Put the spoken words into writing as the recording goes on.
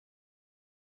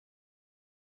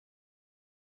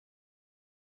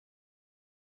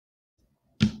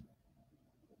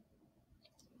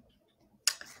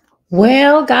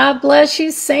Well, God bless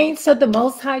you, saints of the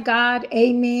Most High God.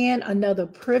 Amen. Another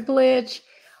privilege,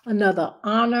 another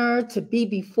honor to be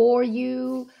before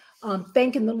you.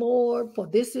 Thanking the Lord for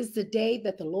this is the day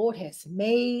that the Lord has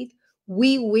made.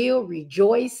 We will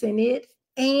rejoice in it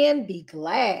and be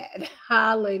glad.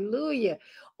 Hallelujah.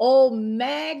 Oh,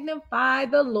 magnify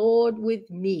the Lord with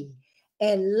me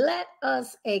and let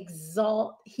us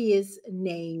exalt his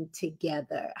name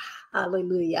together.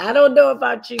 Hallelujah. I don't know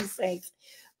about you, saints,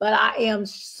 but I am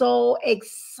so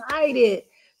excited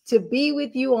to be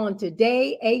with you on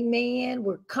today. Amen.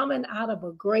 We're coming out of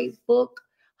a great book,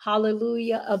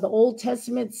 hallelujah, of the Old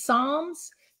Testament,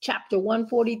 Psalms, chapter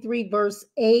 143, verse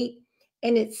 8.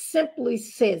 And it simply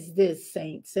says this,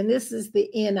 saints, and this is the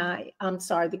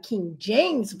the King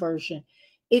James Version.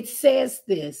 It says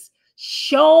this: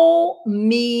 show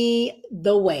me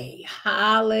the way.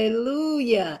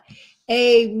 Hallelujah.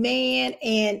 Amen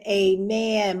and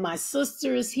amen. My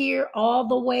sister is here all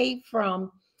the way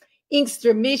from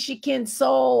Inkster, Michigan.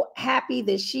 So happy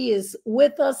that she is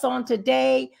with us on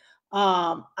today.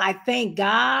 I thank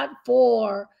God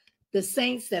for the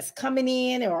saints that's coming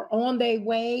in or on their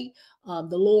way.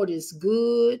 The Lord is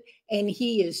good and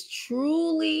he is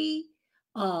truly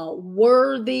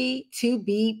worthy to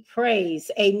be praised.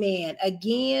 Amen.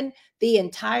 Again, the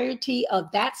entirety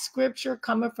of that scripture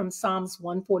coming from Psalms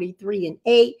 143 and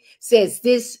 8 says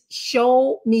this: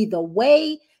 show me the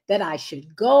way that I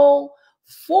should go,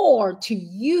 for to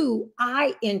you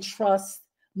I entrust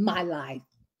my life.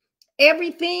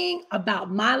 Everything about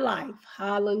my life.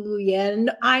 Hallelujah.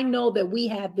 And I know that we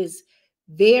have this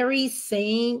very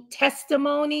same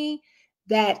testimony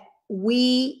that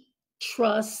we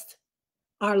trust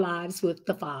our lives with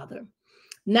the Father.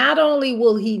 Not only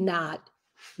will he not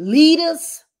lead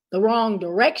us the wrong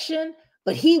direction,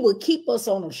 but he will keep us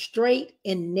on a straight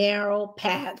and narrow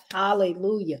path.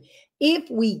 Hallelujah. If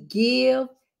we give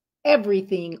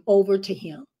everything over to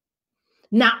him,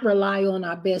 not rely on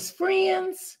our best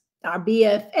friends, our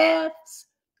BFFs,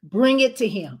 bring it to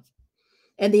him.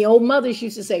 And the old mothers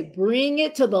used to say, bring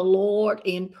it to the Lord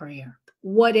in prayer.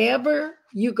 Whatever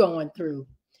you're going through,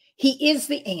 he is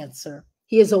the answer.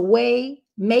 He is a way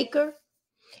maker.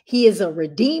 He is a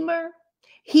redeemer.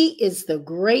 He is the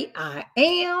great I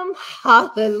am.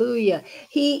 Hallelujah.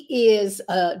 He is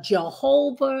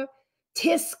Jehovah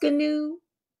Tiskanu,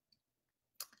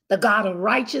 the God of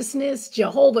righteousness,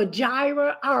 Jehovah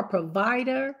Jireh, our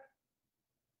provider,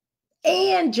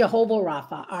 and Jehovah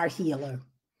Rapha, our healer.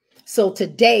 So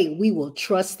today we will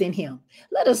trust in him.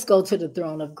 Let us go to the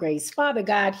throne of grace. Father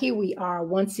God, here we are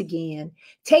once again,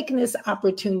 taking this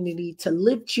opportunity to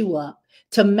lift you up,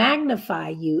 to magnify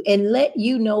you, and let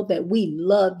you know that we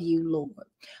love you, Lord.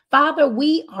 Father,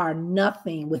 we are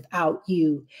nothing without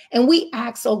you. And we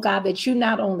ask, oh God, that you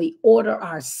not only order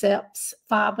our steps,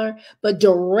 Father, but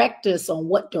direct us on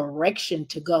what direction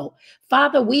to go.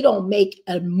 Father, we don't make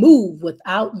a move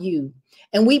without you.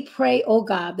 And we pray, oh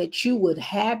God, that you would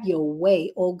have your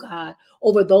way, oh God,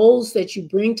 over those that you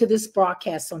bring to this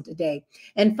broadcast on today.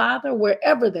 And Father,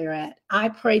 wherever they're at, I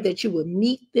pray that you would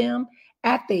meet them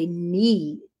at their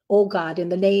need, oh God, in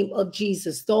the name of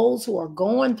Jesus. Those who are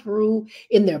going through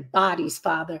in their bodies,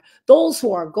 Father, those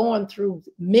who are going through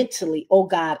mentally, oh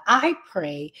God, I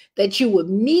pray that you would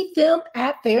meet them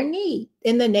at their need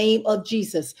in the name of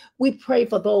Jesus. We pray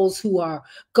for those who are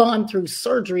gone through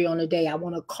surgery on a day. I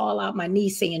want to call out my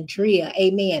niece, Andrea.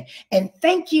 Amen. And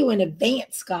thank you in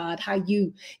advance, God, how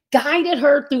you guided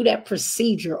her through that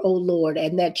procedure, oh Lord,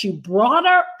 and that you brought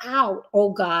her out,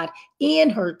 oh God, in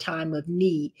her time of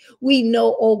need. We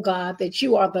know, oh God, that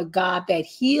you are the God that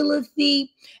healeth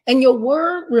thee. And your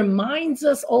word reminds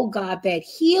us, oh God, that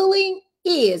healing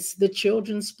is the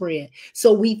children's bread.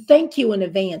 So we thank you in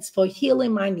advance for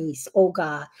healing my niece, oh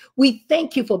God. We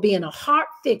thank you for being a heart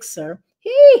fixer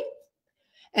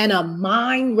and a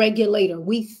mind regulator.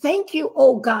 We thank you,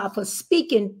 oh God, for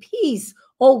speaking peace,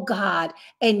 oh God,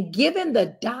 and giving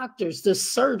the doctors, the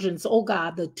surgeons, oh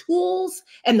God, the tools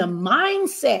and the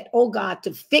mindset, oh God,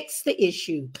 to fix the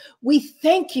issue. We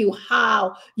thank you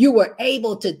how you were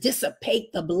able to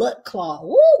dissipate the blood clot.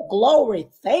 Oh, glory.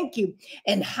 Thank you.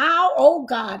 And how, oh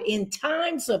God, in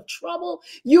times of trouble,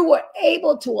 you were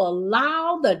able to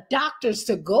allow the doctors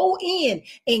to go in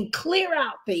and clear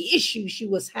out the issues she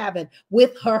was having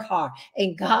with her heart.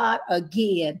 And God,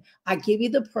 again, I give you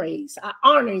the praise. I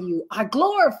honor you. I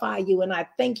glorify you. And I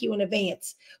thank you in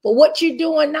advance for what you're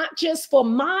doing, not just for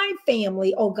my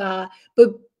family, oh God, but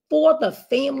for the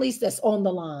families that's on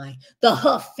the line, the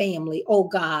Huff family, oh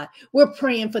God, we're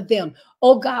praying for them.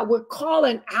 Oh God, we're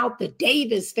calling out the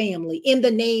Davis family in the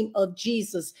name of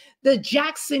Jesus, the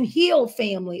Jackson Hill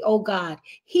family, oh God,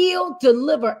 heal,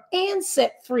 deliver, and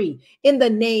set free in the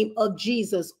name of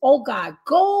Jesus. Oh God,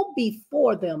 go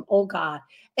before them, oh God,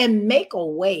 and make a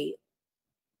way,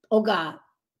 oh God.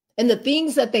 And the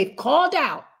things that they've called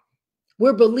out,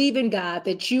 we're believing, God,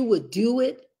 that you would do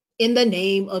it in the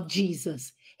name of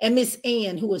Jesus. And Miss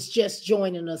Ann, who was just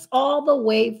joining us all the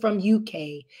way from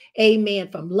UK, amen,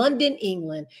 from London,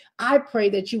 England, I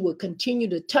pray that you would continue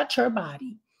to touch her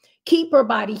body, keep her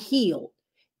body healed,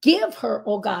 give her,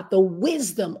 oh God, the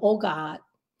wisdom, oh God,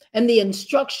 and the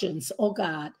instructions, oh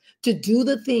God, to do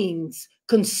the things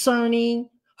concerning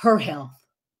her health.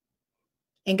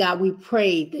 And God, we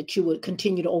pray that you would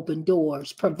continue to open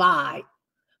doors, provide,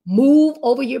 move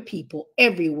over your people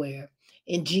everywhere.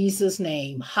 In Jesus'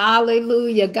 name.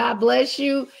 Hallelujah. God bless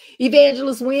you.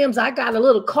 Evangelist Williams, I got a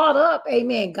little caught up.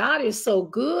 Amen. God is so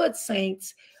good,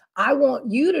 saints. I want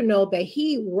you to know that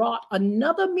he wrought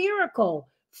another miracle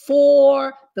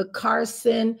for the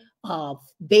Carson,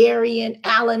 Barry, and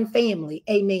Allen family.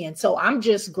 Amen. So I'm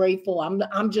just grateful.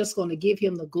 I'm just going to give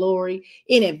him the glory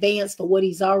in advance for what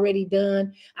he's already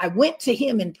done. I went to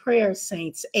him in prayer,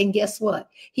 saints, and guess what?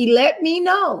 He let me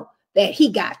know that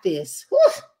he got this.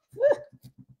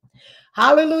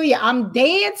 Hallelujah. I'm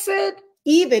dancing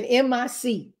even in my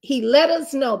seat. He let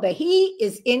us know that he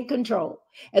is in control.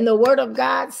 And the word of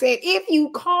God said, if you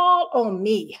call on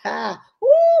me, I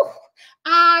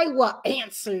will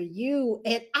answer you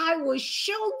and I will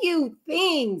show you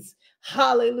things,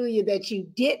 hallelujah, that you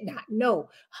did not know.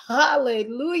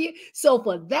 Hallelujah. So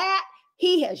for that,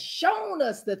 he has shown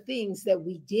us the things that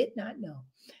we did not know.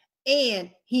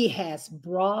 And he has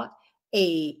brought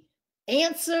an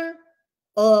answer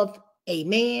of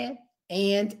amen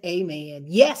and amen.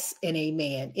 Yes and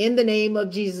amen in the name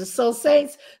of Jesus. So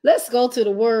saints, let's go to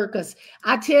the word, because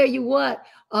I tell you what,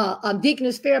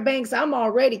 Deaconess Fairbanks, I'm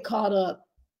already caught up,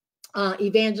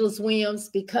 Evangelist Williams,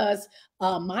 because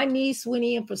my niece went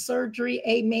in for surgery.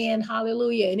 Amen.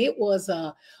 Hallelujah. And it was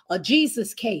a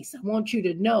Jesus case. I want you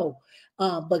to know.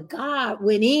 But God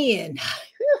went in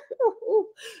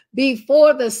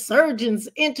before the surgeons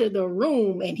entered the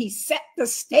room, and he set the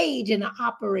stage in the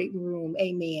operating room.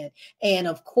 Amen. And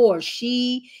of course,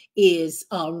 she is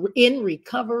in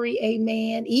recovery.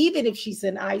 Amen. Even if she's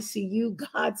in ICU,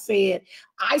 God said,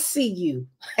 I see you.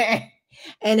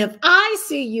 And if I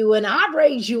see you and I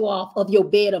raise you off of your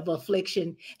bed of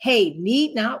affliction, hey,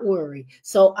 need not worry.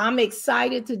 So I'm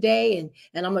excited today, and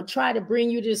I'm going to try to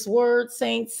bring you this word,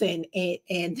 saints, and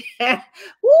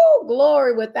woo,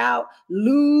 glory, without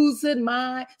losing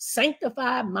my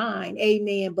sanctified mind.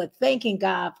 Amen. But thanking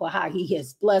God for how he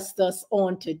has blessed us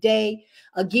on today.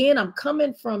 Again, I'm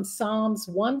coming from Psalms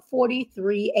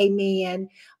 143, amen,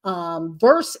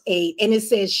 verse 8, and it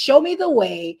says, show me the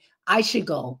way I should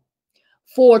go,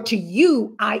 for to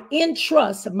you I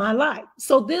entrust my life.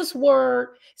 So this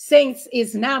word, saints,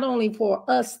 is not only for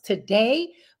us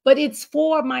today, but it's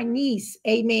for my niece,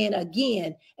 amen,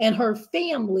 again, and her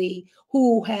family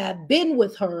who have been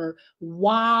with her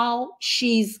while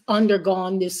she's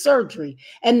undergone this surgery.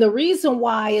 And the reason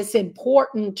why it's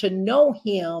important to know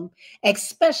him,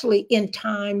 especially in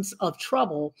times of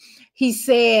trouble, he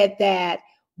said that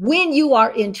when you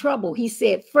are in trouble, he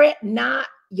said, fret not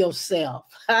yourself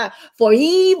for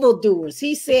evildoers.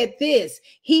 He said this.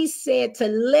 He said to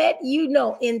let you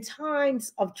know in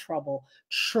times of trouble,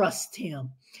 trust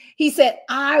him. He said,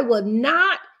 I will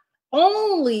not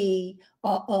only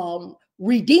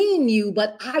redeem you,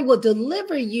 but I will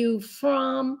deliver you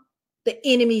from the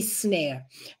enemy's snare.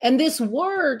 And this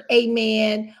word,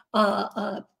 amen,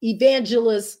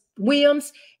 Evangelist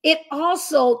Williams, it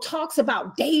also talks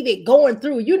about David going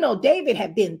through. You know, David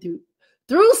had been through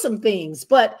some things,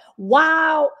 but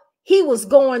while he was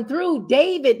going through,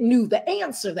 David knew the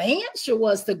answer. The answer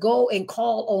was to go and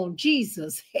call on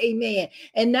Jesus. Amen.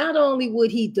 And not only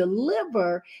would he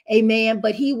deliver, amen,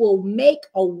 but he will make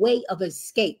a way of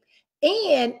escape,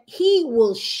 and he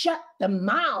will shut the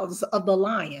mouths of the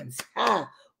lions.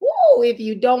 Woo, if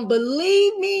you don't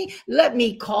believe me, let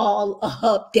me call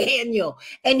up Daniel,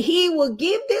 and he will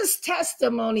give this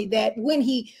testimony that when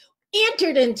he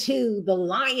entered into the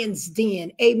lion's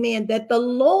den, amen, that the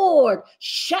Lord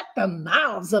shut the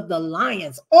mouths of the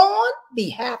lions on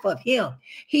behalf of him.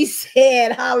 He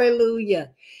said,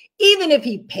 hallelujah, even if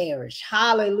he perished,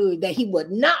 hallelujah, that he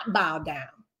would not bow down,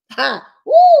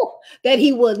 that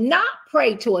he would not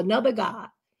pray to another God,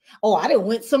 Oh, I done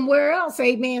went somewhere else.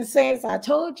 Amen. Saints, I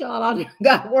told y'all I done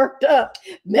got worked up,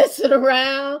 messing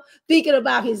around, thinking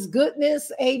about his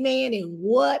goodness. Amen. And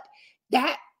what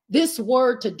that this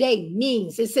word today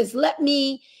means. It says, let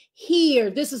me hear.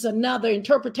 This is another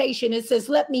interpretation. It says,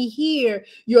 let me hear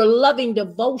your loving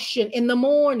devotion in the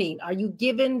morning. Are you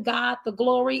giving God the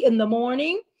glory in the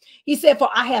morning? He said, for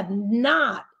I have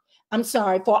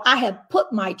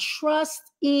put my trust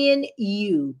in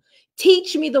you.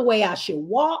 Teach me the way I should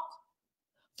walk,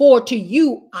 for to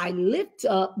you I lift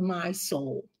up my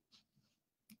soul.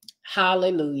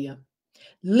 Hallelujah.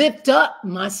 Lift up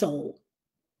my soul.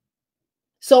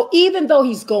 So even though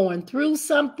he's going through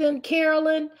something,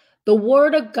 Carolyn, the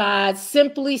word of God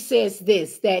simply says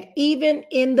this, that even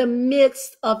in the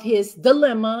midst of his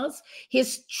dilemmas,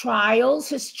 his trials,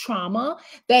 his trauma,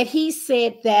 that he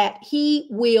said that he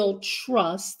will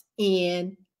trust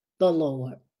in the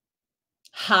Lord.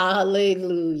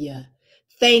 Hallelujah.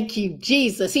 Thank you,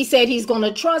 Jesus. He said he's going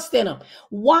to trust in him.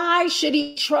 Why should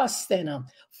he trust in him?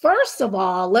 First of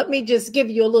all, let me just give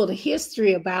you a little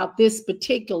history about this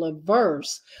particular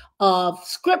verse of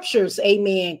scriptures,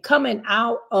 amen, coming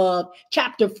out of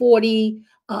chapter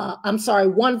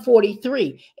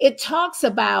 143. It talks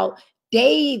about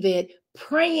David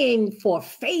praying for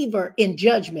favor in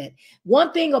judgment.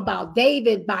 One thing about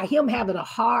David, by him having a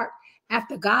heart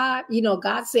after God,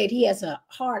 God said he has a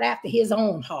heart after his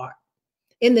own heart.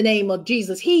 In the name of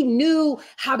Jesus, he knew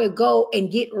how to go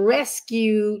and get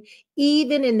rescued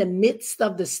even in the midst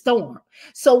of the storm.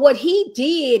 So what he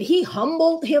did, he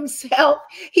humbled himself.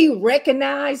 He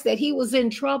recognized that he was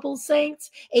in trouble, saints,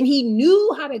 and he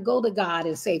knew how to go to God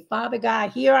and say, Father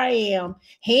God, here I am,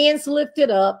 hands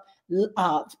lifted up,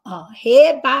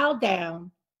 head bowed down,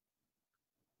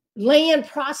 laying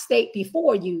prostrate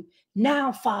before you.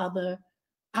 Now, Father,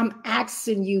 I'm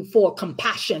asking you for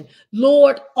compassion.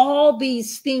 Lord, all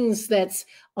these things that's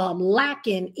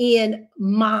lacking in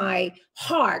my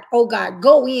heart, oh God,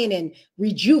 go in and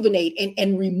rejuvenate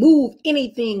and remove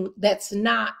anything that's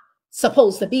not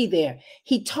supposed to be there.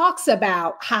 He talks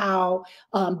about how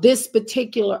this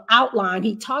particular outline,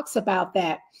 he talks about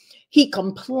that he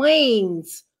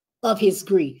complains of his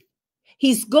grief.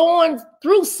 He's going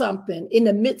through something in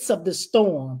the midst of the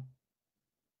storm.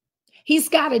 He's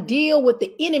got to deal with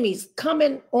the enemies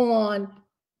coming on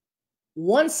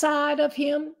one side of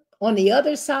him, on the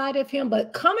other side of him,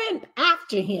 but coming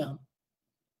after him.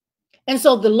 And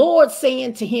so the Lord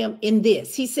saying to him in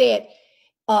this, he said,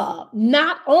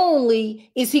 not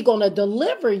only is he going to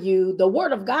deliver you, the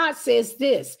word of God says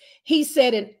this. He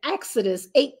said in Exodus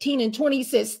 18:20, he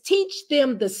says, teach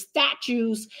them the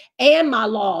statutes and my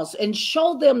laws and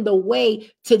show them the way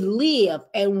to live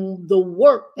and the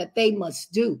work that they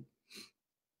must do.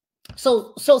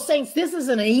 So saints, this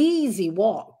isn't an easy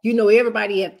walk.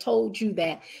 Everybody have told you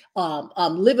that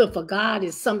living for God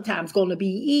is sometimes going to be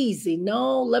easy.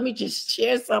 No, let me just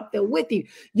share something with you.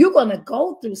 You're going to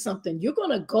go through something. You're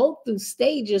going to go through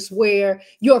stages where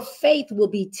your faith will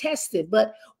be tested.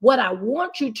 But what I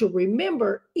want you to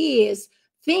remember is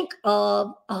think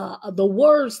of the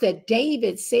words that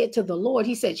David said to the Lord.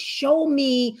 He said, show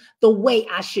me the way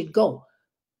I should go.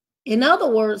 In other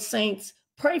words, saints,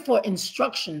 pray for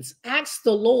instructions. Ask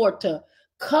the Lord to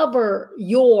cover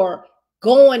your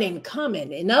going and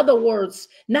coming. In other words,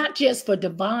 not just for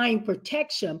divine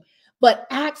protection, but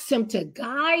ask him to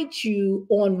guide you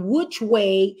on which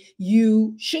way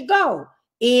you should go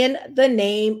in the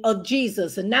name of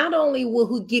Jesus. And not only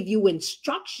will he give you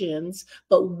instructions,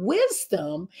 but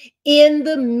wisdom in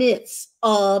the midst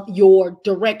of your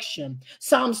direction.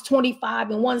 Psalms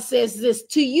 25:1 says this,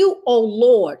 to you, O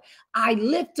Lord, I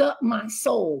lift up my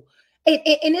soul. And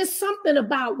it's something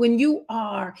about when you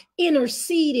are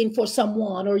interceding for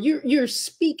someone or you're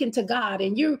speaking to God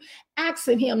and you're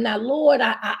asking him, now, Lord,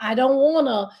 I don't want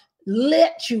to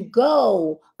let you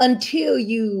go until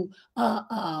you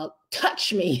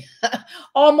touch me.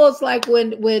 Almost like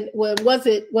when was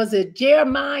it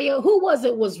Jeremiah? Who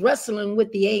was wrestling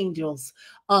with the angels?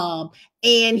 And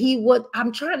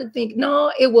I'm trying to think.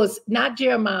 No, it was not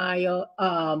Jeremiah.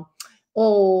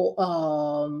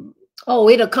 It'll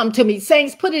come to me.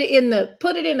 Saints, put it in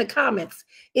the comments.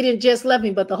 It didn't just left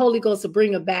me, but the Holy Ghost will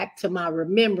bring it back to my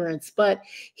remembrance. But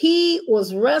he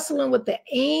was wrestling with the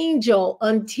angel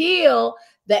until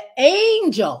the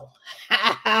angel,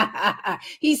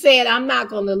 he said, I'm not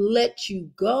going to let you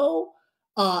go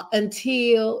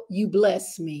until you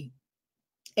bless me.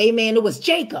 Amen. It was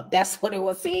Jacob. That's what it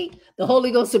was. See, the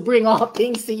Holy Ghost will bring all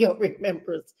things to your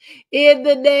remembrance in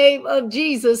the name of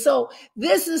Jesus. So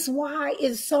this is why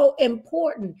it's so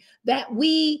important that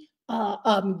we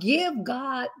give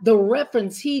God the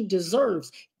reference he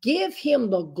deserves. Give him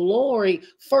the glory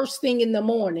first thing in the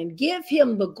morning. Give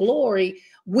him the glory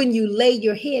when you lay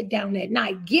your head down at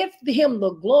night. Give him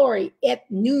the glory at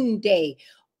noonday,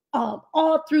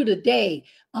 all through the day.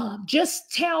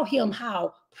 Just tell him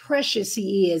how precious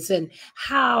he is and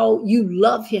how you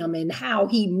love him and how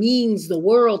he means the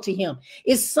world to him.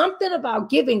 It's something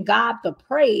about giving God the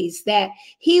praise that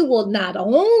he will not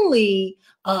only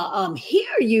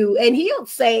hear you, and he'll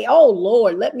say, oh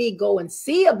Lord, let me go and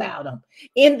see about him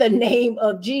in the name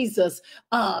of Jesus.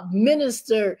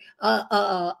 Minister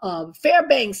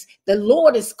Fairbanks, the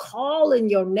Lord is calling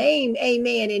your name,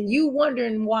 amen, and you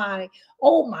wondering why.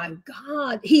 Oh my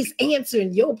God, he's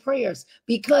answering your prayers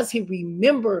because he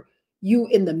remembered you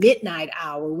in the midnight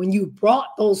hour when you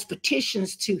brought those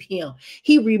petitions to him.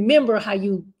 He remembered how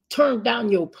you turned down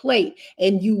your plate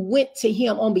and you went to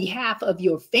him on behalf of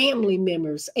your family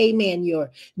members, amen,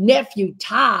 your nephew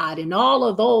Todd and all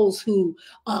of those who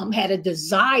had a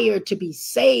desire to be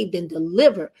saved and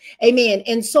delivered, amen.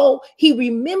 And so he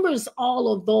remembers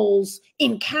all of those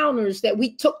encounters that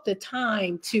we took the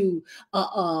time to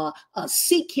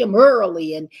seek him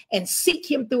early and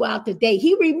seek him throughout the day.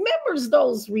 He remembers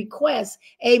those requests,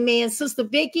 amen. Sister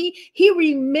Vicky, he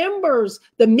remembers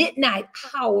the midnight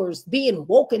hours being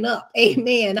woken up,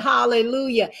 amen,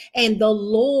 hallelujah. And the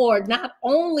Lord, not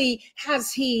only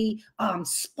has he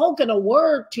spoken a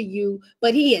word to you,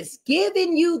 but he has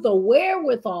given you the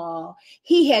wherewithal.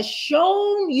 He has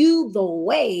shown you the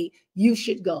way you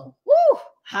should go. Woo,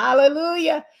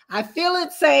 hallelujah. I feel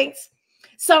it, saints.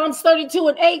 Psalms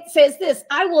 32:8 says this: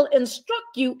 I will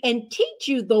instruct you and teach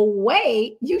you the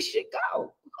way you should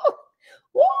go.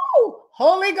 Woo,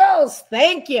 Holy Ghost,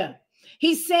 thank you.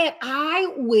 He said,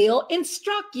 I will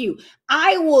instruct you.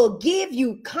 I will give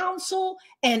you counsel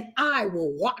and I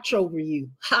will watch over you.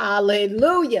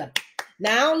 Hallelujah.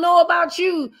 Now, I don't know about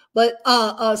you, but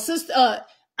sister,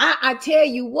 I tell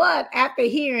you what, after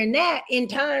hearing that, in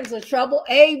times of trouble,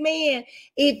 amen,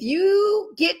 if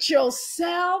you get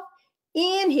yourself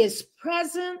in his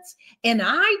presence, and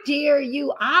I dare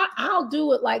you, I'll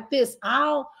do it like this.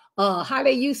 How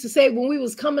they used to say when we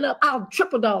was coming up, I'll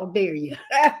triple dog dare you.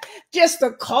 Just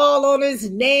to call on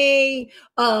his name.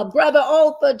 Brother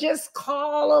Otha, just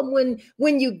call him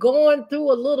when you're going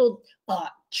through a little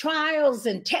trials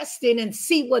and testing and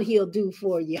see what he'll do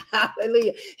for you.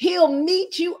 Hallelujah. He'll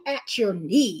meet you at your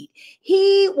need.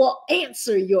 He will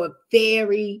answer your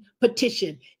very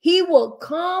petition. He will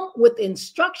come with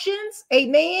instructions,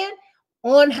 amen,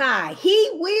 on high. He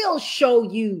will show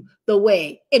you the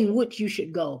way in which you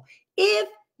should go if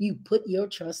you put your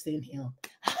trust in him.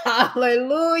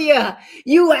 Hallelujah.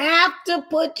 You have to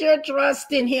put your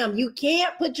trust in him. You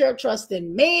can't put your trust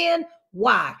in man.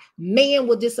 Why? Man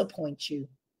will disappoint you.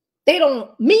 They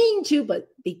don't mean to, but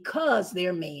because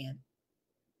they're man.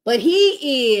 But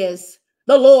he is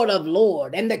the Lord of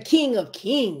Lords and the King of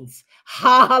Kings.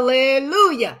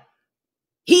 Hallelujah.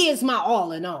 He is my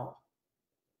all in all.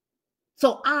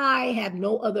 So I have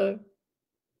no other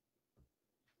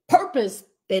purpose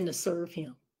than to serve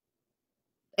him.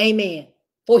 Amen.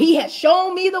 For he has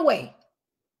shown me the way.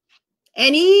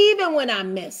 And even when I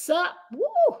mess up,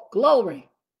 woo, glory,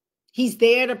 he's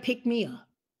there to pick me up.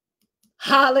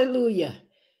 Hallelujah.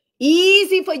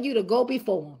 Easy for you to go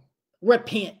before him.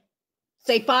 Repent.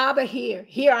 Say, Father,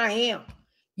 here I am.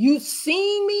 You've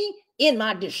seen me in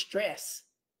my distress.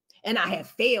 And I have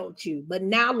failed you. But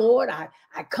now, Lord, I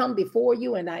come before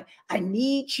you and I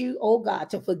need you, oh God,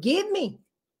 to forgive me.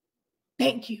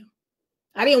 Thank you.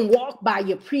 I didn't walk by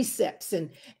your precepts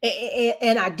and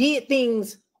I did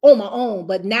things on my own.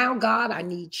 But now, God, I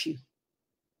need you.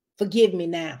 Forgive me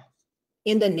now.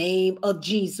 In the name of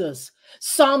Jesus.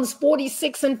 Psalms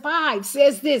 46:5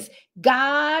 says this: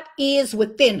 God is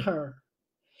within her.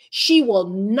 She will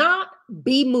not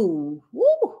be moved.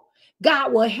 Woo.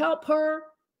 God will help her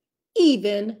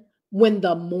even when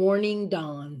the morning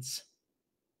dawns.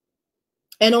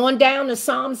 And on down to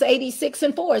Psalms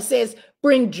 86:4, it says,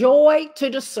 bring joy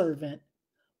to the servant,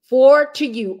 for to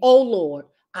you, O Lord,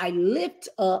 I lift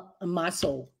up my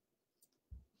soul.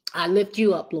 I lift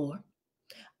you up, Lord.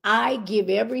 I give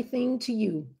everything to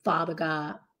you, Father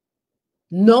God.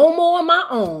 No more of my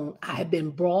own. I have been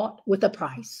bought with a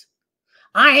price.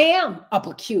 I am a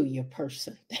peculiar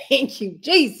person. Thank you,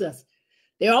 Jesus.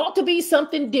 There ought to be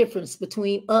something different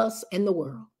between us and the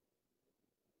world.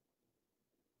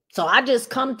 So I just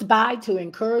come by to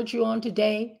encourage you on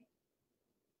today.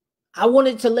 I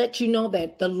wanted to let you know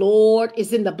that the Lord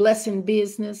is in the blessing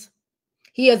business.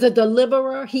 He is a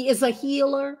deliverer. He is a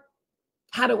healer.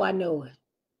 How do I know it?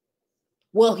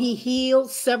 Well, he healed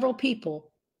several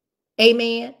people.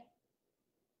 Amen.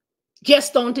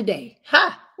 just on today.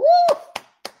 Ha! Woo!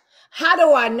 How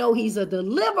do I know he's a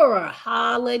deliverer?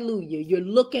 Hallelujah. You're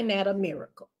looking at a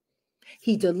miracle.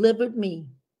 He delivered me.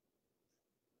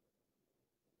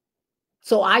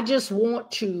 So I just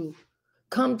want to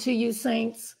come to you,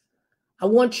 saints. I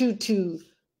want you to,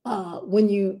 when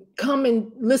you come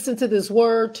and listen to this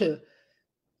word, to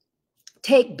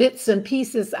take bits and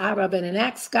pieces out of it and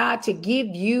ask God to give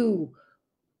you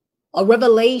a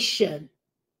revelation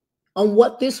on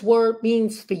what this word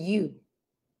means for you.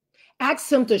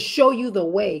 Ask him to show you the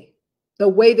way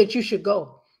that you should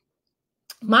go.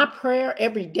 My prayer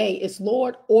every day is,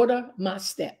 Lord, order my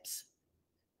steps.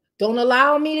 Don't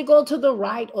allow me to go to the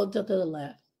right or to the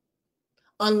left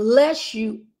unless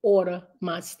you order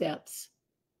my steps.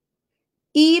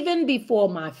 Even before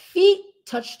my feet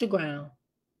touch the ground,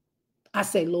 I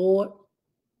say, Lord,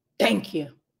 thank you.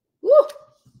 Woo.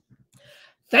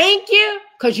 Thank you,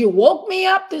 because you woke me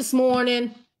up this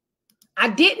morning. I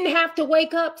didn't have to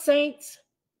wake up, saints.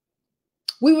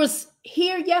 We was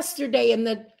here yesterday and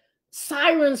the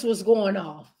sirens was going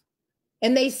off.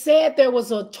 And they said there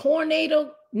was a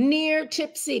tornado near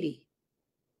Tip City,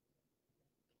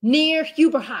 near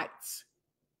Huber Heights,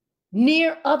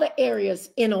 near other areas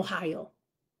in Ohio.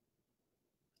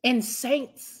 And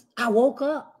saints, I woke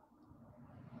up.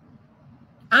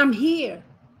 I'm here.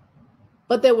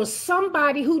 But there was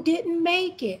somebody who didn't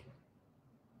make it.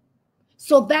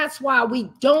 So that's why we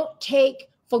don't take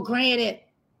for granted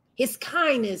his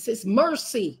kindness, his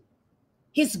mercy,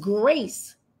 his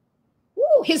grace,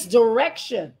 his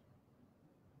direction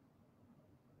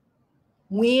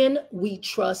when we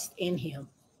trust in him.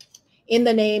 In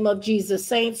the name of Jesus,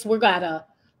 saints, we got a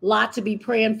lot to be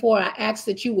praying for. I ask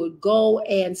that you would go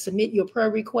and submit your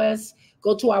prayer requests.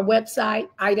 Go to our website,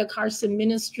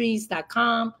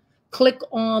 idacarsonministries.com. Click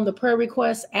on the prayer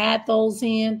requests, add those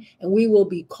in, and we will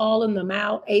be calling them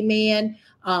out. Amen.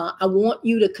 I want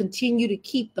you to continue to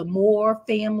keep the Moore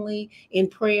family in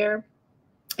prayer.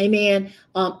 Amen.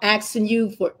 Asking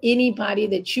you for anybody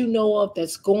that you know of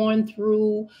that's going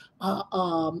through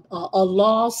a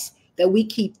loss, that we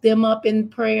keep them up in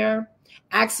prayer.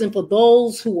 Asking for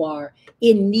those who are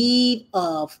in need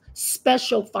of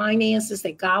special finances,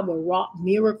 that God will wrought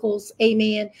miracles.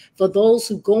 Amen. For those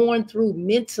who going through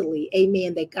mentally,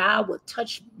 amen, that God will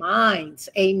touch minds.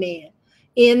 Amen.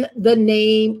 In the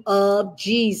name of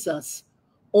Jesus,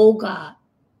 oh God.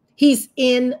 He's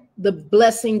in the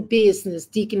blessing business,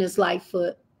 Deaconess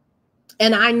Lightfoot.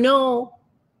 And I know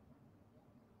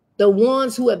the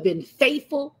ones who have been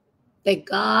faithful, that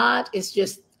God is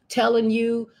just telling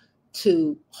you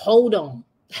to hold on.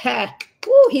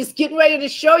 He's getting ready to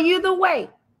show you the way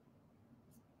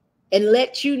and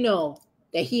let you know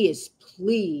that he is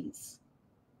pleased.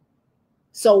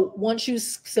 So once you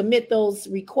submit those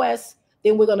requests,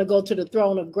 then we're going to go to the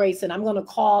throne of grace, and I'm going to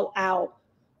call out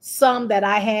some that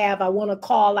I have. I want to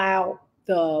call out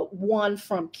the one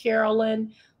from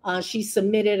Carolyn. She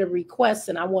submitted a request,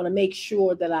 and I want to make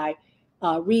sure that I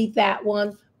read that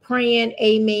one. Praying,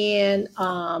 amen,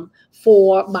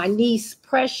 for my niece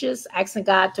Precious, asking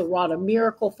God to wrought a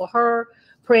miracle for her.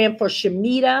 Praying for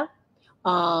Shamita,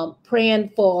 praying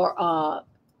for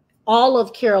all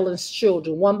of Carolyn's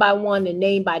children, one by one and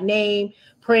name by name.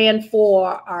 Praying for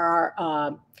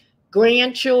our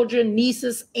grandchildren,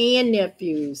 nieces, and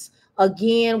nephews.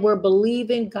 Again, we're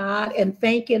believing God and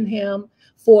thanking him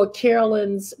for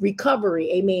Carolyn's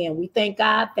recovery. Amen. We thank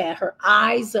God that her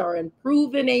eyes are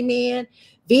improving. Amen.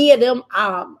 Via them,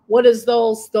 what is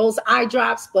those eye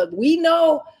drops? But we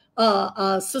know,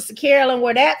 Sister Carolyn,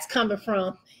 where that's coming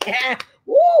from.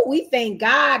 Woo, we thank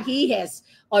God he has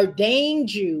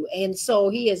ordained you. And so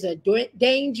he has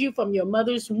ordained you from your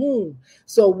mother's womb.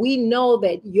 So we know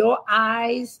that your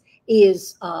eyes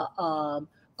is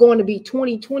going to be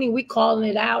 2020. We calling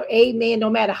it out. Amen. No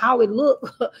matter how it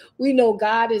look, we know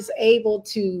God is able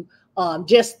to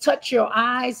just touch your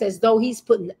eyes as though he's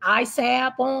putting eye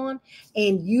salve on,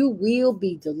 and you will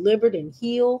be delivered and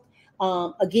healed.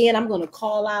 Again, I'm going to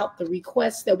call out the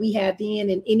requests that we have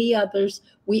in, and any others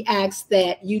we ask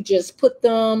that you just put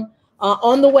them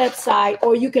on the website,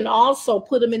 or you can also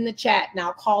put them in the chat and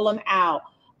I'll call them out.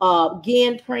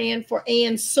 Again, praying for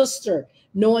Ann's sister,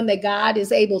 knowing that God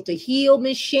is able to heal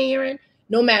Miss Sharon,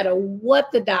 no matter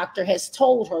what the doctor has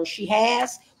told her she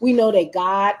has. We know that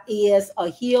God is a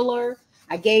healer.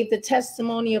 I gave the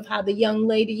testimony of how the young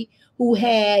lady who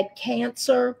had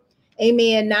cancer,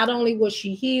 amen, not only was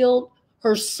she healed,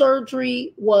 her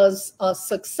surgery was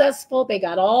successful. They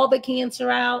got all the cancer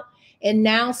out. And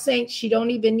now, saints, she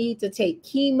don't even need to take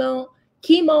chemo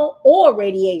or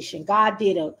radiation. God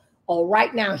did a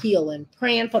right now healing.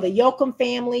 Praying for the Yoakum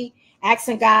family,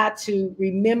 asking God to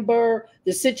remember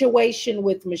the situation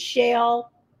with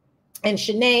Michelle and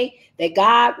Shanae, that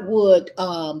God would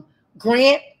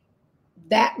grant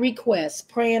that request,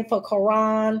 praying for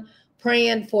Karan,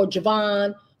 praying for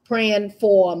Javon, praying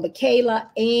for Michaela,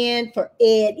 and for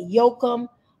Ed Yoakum,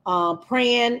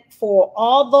 praying for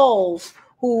all those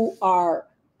who are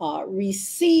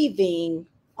receiving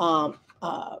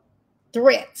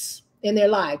threats in their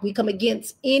life. We come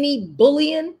against any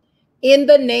bullying in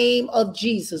the name of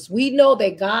Jesus. We know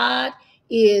that God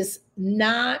is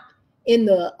not in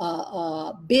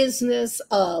the business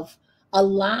of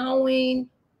allowing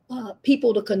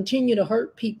people to continue to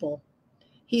hurt people.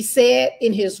 He said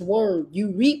in his word,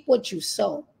 you reap what you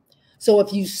sow. So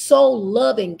if you sow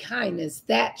love and kindness,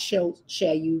 that shall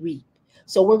you reap.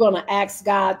 So we're going to ask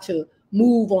God to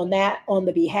move on that on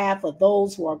the behalf of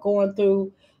those who are going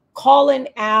through, calling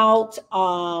out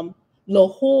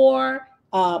Lahore,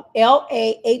 Lahore,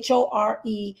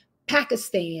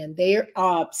 Pakistan. They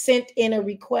sent in a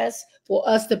request for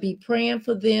us to be praying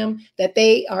for them, that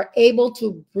they are able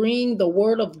to bring the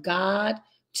word of God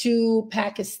to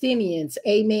Pakistanians.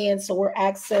 Amen. So we're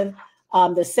asking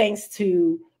the saints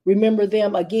to remember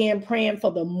them again, praying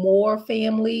for the Moore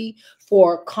family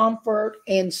for comfort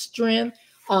and strength,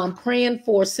 praying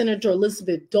for Senator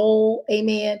Elizabeth Dole.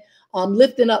 Amen.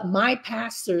 Lifting up my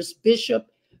pastors,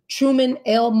 Bishop Truman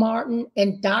L. Martin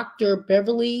and Dr.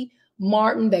 Beverly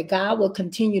Martin, that God will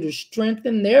continue to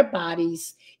strengthen their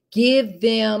bodies, give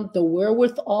them the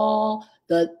wherewithal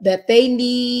that they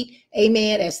need,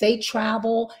 amen, as they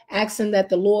travel, asking that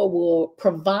the Lord will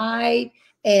provide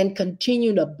and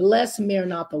continue to bless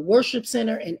Maranatha Worship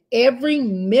Center and every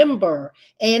member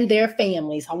and their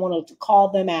families. I wanted to call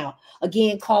them out.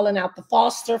 Again, calling out the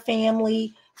Foster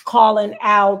family, calling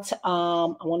out,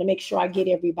 I want to make sure I get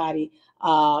everybody,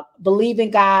 believing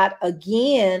God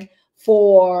again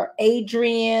for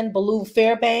Adrian Ballou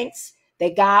Fairbanks,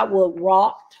 that God will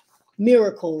wrought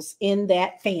miracles in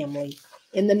that family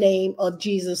in the name of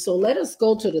Jesus. So let us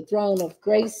go to the throne of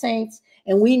grace, saints.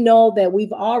 And we know that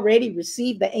we've already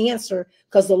received the answer,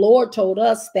 because the Lord told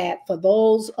us that for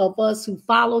those of us who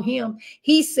follow him,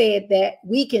 he said that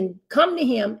we can come to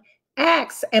him,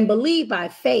 ask and believe by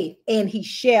faith, and he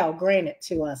shall grant it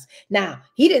to us. Now,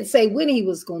 he didn't say when he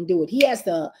was going to do it. He has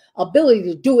the ability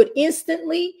to do it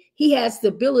instantly. He has the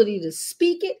ability to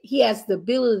speak it. He has the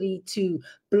ability to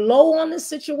blow on the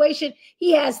situation.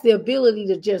 He has the ability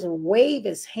to just wave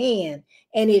his hand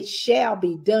and it shall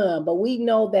be done. But we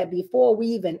know that before we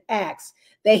even ask,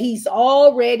 that he's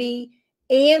already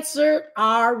answered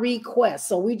our request.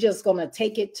 So we're just going to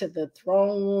take it to the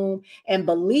throne room and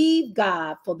believe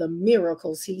God for the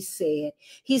miracles. He said,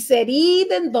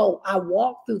 even though I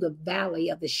walk through the valley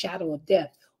of the shadow of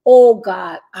death, oh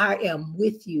God, I am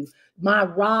with you. My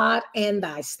rod and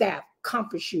thy staff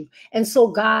comfort you. And so,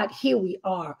 God, here we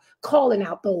are calling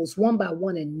out those one by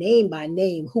one and name by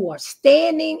name who are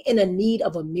standing in a need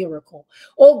of a miracle.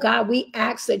 Oh God, we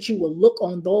ask that you will look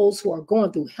on those who are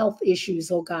going through health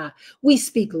issues. Oh God, we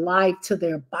speak life to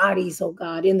their bodies. Oh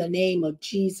God, in the name of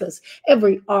Jesus,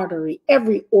 every artery,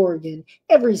 every organ,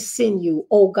 every sinew.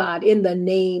 Oh God, in the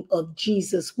name of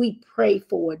Jesus, we pray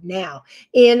for it now.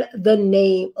 In the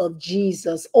name of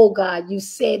Jesus. Oh God, you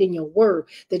said in your word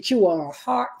that you are a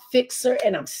heart fixer,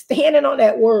 and I'm standing on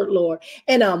that word, Lord,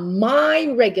 and a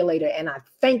mind regulator. And I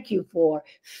thank you for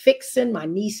fixing my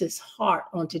niece's heart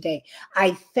on today.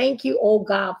 I thank you, oh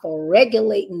God, for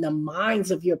regulating the minds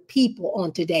of your people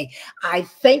on today. I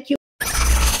thank you